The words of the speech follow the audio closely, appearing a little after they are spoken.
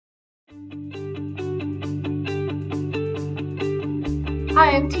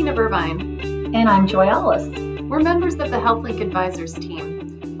Hi, I'm Tina Burbine. And I'm Joy Ellis. We're members of the HealthLink Advisors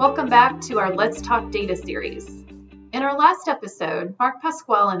team. Welcome back to our Let's Talk Data series. In our last episode, Mark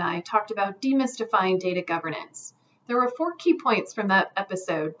Pasquale and I talked about demystifying data governance. There were 4 key points from that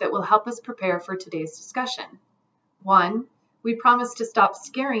episode that will help us prepare for today's discussion. 1, we promised to stop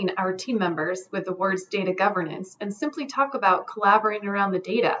scaring our team members with the words data governance and simply talk about collaborating around the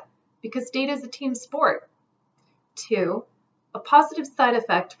data, because data is a team sport. 2, a positive side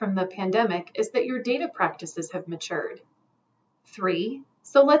effect from the pandemic is that your data practices have matured. 3,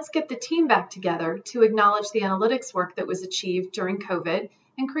 so let's get the team back together to acknowledge the analytics work that was achieved during COVID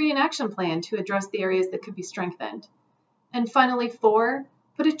and create an action plan to address the areas that could be strengthened. And finally, 4,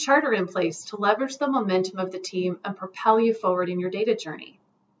 put a charter in place to leverage the momentum of the team and propel you forward in your data journey.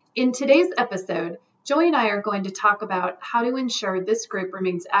 In today's episode, Joy and I are going to talk about how to ensure this group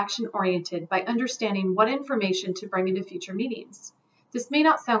remains action-oriented by understanding what information to bring into future meetings. This may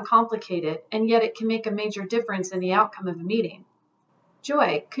not sound complicated, and yet it can make a major difference in the outcome of a meeting.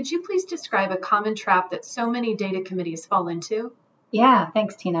 Joy, could you please describe a common trap that so many data committees fall into? Yeah,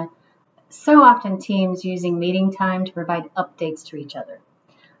 thanks, Tina. So often teams using meeting time to provide updates to each other.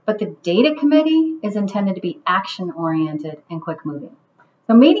 But the data committee is intended to be action-oriented and quick-moving.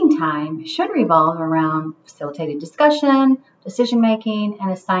 So meeting time should revolve around facilitated discussion, decision-making, and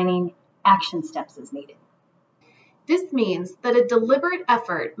assigning action steps as needed. This means that a deliberate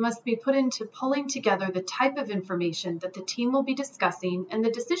effort must be put into pulling together the type of information that the team will be discussing and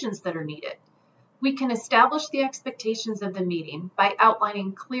the decisions that are needed. We can establish the expectations of the meeting by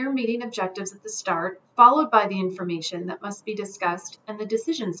outlining clear meeting objectives at the start, followed by the information that must be discussed and the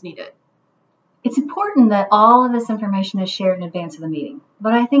decisions needed. It's important that all of this information is shared in advance of the meeting,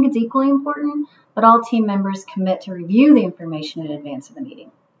 but I think it's equally important that all team members commit to review the information in advance of the meeting.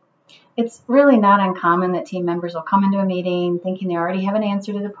 It's really not uncommon that team members will come into a meeting thinking they already have an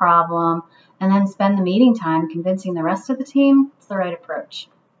answer to the problem and then spend the meeting time convincing the rest of the team it's the right approach,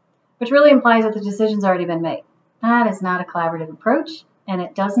 which really implies that the decision's already been made. That is not a collaborative approach, and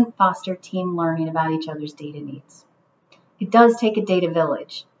it doesn't foster team learning about each other's data needs. It does take a data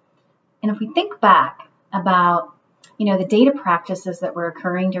village. And if we think back about, the data practices that were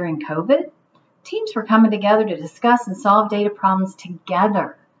occurring during COVID, teams were coming together to discuss and solve data problems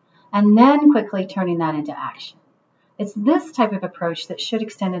together, and then quickly turning that into action. It's this type of approach that should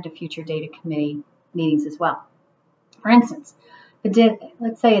extend into future data committee meetings as well. For instance,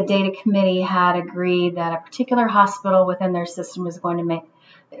 let's say a data committee had agreed that a particular hospital within their system was going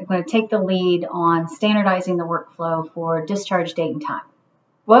to take the lead on standardizing the workflow for discharge date and time.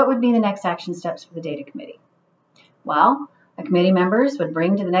 What would be the next action steps for the data committee? Well, the committee members would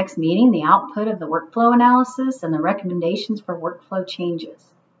bring to the next meeting the output of the workflow analysis and the recommendations for workflow changes.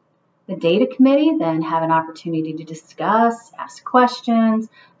 The data committee then have an opportunity to discuss, ask questions,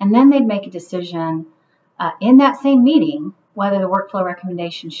 and then they'd make a decision in that same meeting whether the workflow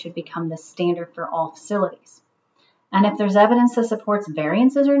recommendations should become the standard for all facilities. And if there's evidence that supports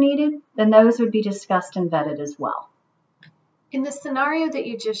variances are needed, then those would be discussed and vetted as well. In the scenario that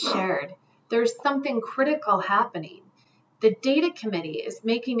you just shared, there's something critical happening. The data committee is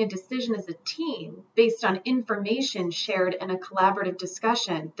making a decision as a team based on information shared in a collaborative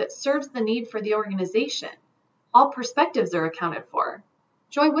discussion that serves the need for the organization. All perspectives are accounted for.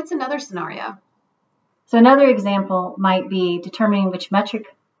 Joy, what's another scenario? So another example might be determining which metric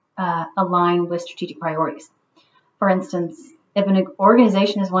align with strategic priorities. For instance, if an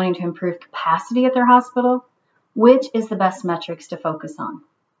organization is wanting to improve capacity at their hospital, which is the best metrics to focus on?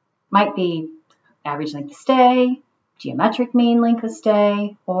 Might be average length of stay, geometric mean length of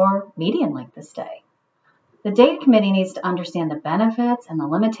stay, or median length of stay. The data committee needs to understand the benefits and the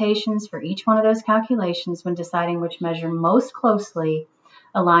limitations for each one of those calculations when deciding which measure most closely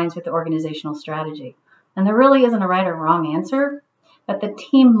aligns with the organizational strategy. And there really isn't a right or wrong answer, but the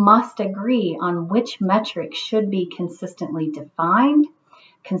team must agree on which metric should be consistently defined,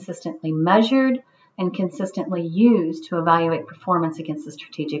 consistently measured, and consistently used to evaluate performance against the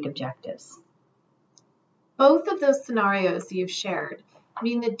strategic objectives. Both of those scenarios you've shared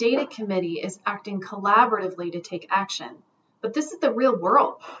mean the data committee is acting collaboratively to take action. But this is the real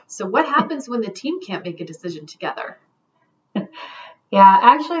world. So what happens when the team can't make a decision together? Yeah,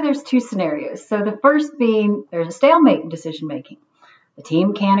 actually there's 2 scenarios. So the first being there's a stalemate in decision making. The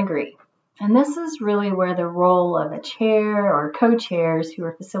team can't agree. And this is really where the role of a chair or co-chairs who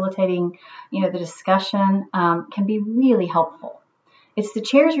are facilitating, the discussion can be really helpful. It's the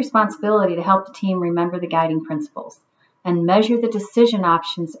chair's responsibility to help the team remember the guiding principles and measure the decision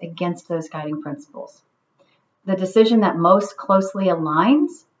options against those guiding principles. The decision that most closely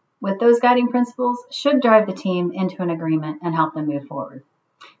aligns with those guiding principles should drive the team into an agreement and help them move forward.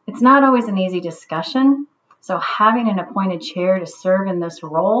 It's not always an easy discussion, so having an appointed chair to serve in this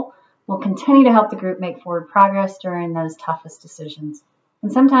role will continue to help the group make forward progress during those toughest decisions.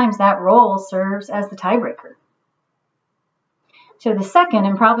 And sometimes that role serves as the tiebreaker. So the second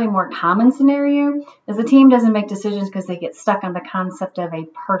and probably more common scenario is the team doesn't make decisions because they get stuck on the concept of a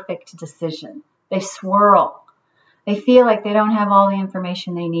perfect decision. They swirl. They feel like they don't have all the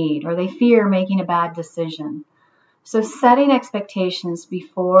information they need, or they fear making a bad decision. So setting expectations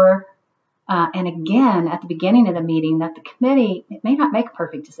before and again at the beginning of the meeting that the committee may not make a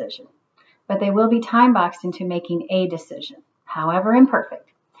perfect decision, but they will be time boxed into making a decision, however imperfect,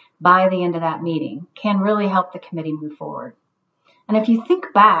 by the end of that meeting can really help the committee move forward. And if you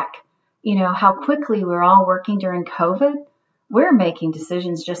think back, how quickly we're all working during COVID, we're making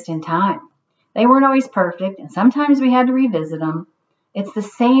decisions just in time. They weren't always perfect, and sometimes we had to revisit them. It's the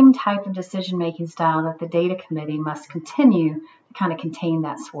same type of decision-making style that the data committee must continue to kind of contain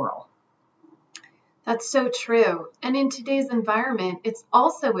that swirl. That's so true. And in today's environment, it's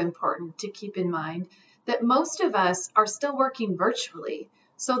also important to keep in mind that most of us are still working virtually.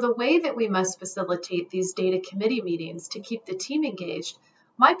 So the way that we must facilitate these data committee meetings to keep the team engaged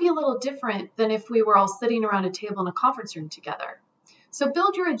might be a little different than if we were all sitting around a table in a conference room together. So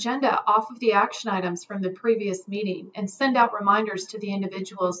build your agenda off of the action items from the previous meeting and send out reminders to the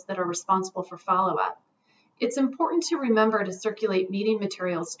individuals that are responsible for follow-up. It's important to remember to circulate meeting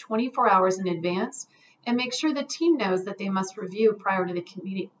materials 24 hours in advance and make sure the team knows that they must review prior to the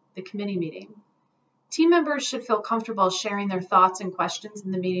committee meeting. Team members should feel comfortable sharing their thoughts and questions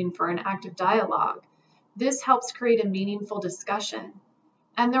in the meeting for an active dialogue. This helps create a meaningful discussion.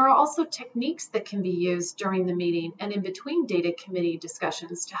 And there are also techniques that can be used during the meeting and in between data committee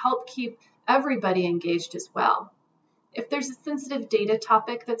discussions to help keep everybody engaged as well. If there's a sensitive data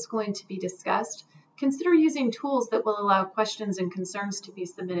topic that's going to be discussed, consider using tools that will allow questions and concerns to be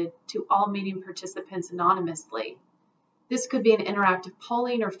submitted to all meeting participants anonymously. This could be an interactive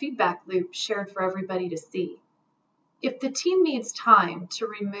polling or feedback loop shared for everybody to see. If the team needs time to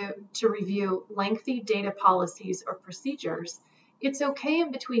review lengthy data policies or procedures, it's okay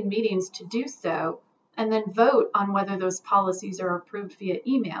in between meetings to do so and then vote on whether those policies are approved via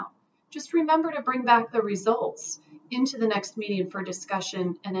email. Just remember to bring back the results into the next meeting for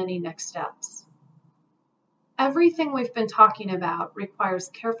discussion and any next steps. Everything we've been talking about requires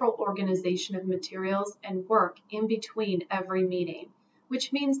careful organization of materials and work in between every meeting,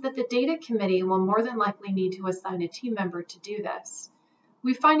 which means that the data committee will more than likely need to assign a team member to do this.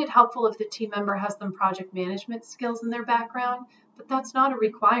 We find it helpful if the team member has some project management skills in their background, but that's not a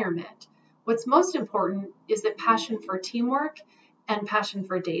requirement. What's most important is a passion for teamwork and passion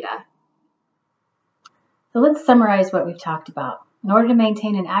for data. So let's summarize what we've talked about. In order to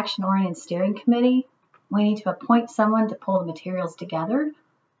maintain an action-oriented steering committee, we need to appoint someone to pull the materials together,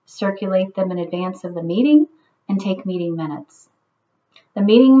 circulate them in advance of the meeting, and take meeting minutes. The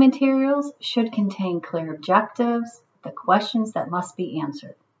meeting materials should contain clear objectives, the questions that must be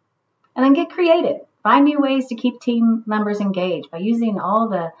answered. And then get creative. Find new ways to keep team members engaged by using all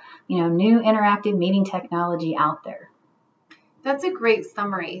the new interactive meeting technology out there. That's a great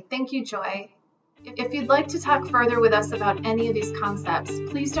summary. Thank you, Joy. If you'd like to talk further with us about any of these concepts,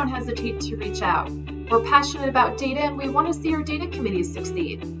 please don't hesitate to reach out. We're passionate about data and we want to see our data committees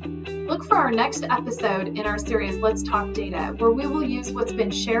succeed. Look for our next episode in our series, Let's Talk Data, where we will use what's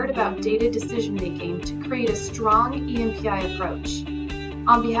been shared about data decision-making to create a strong EMPI approach.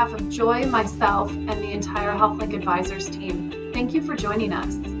 On behalf of Joy, myself, and the entire HealthLink Advisors team, thank you for joining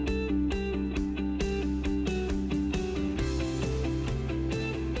us.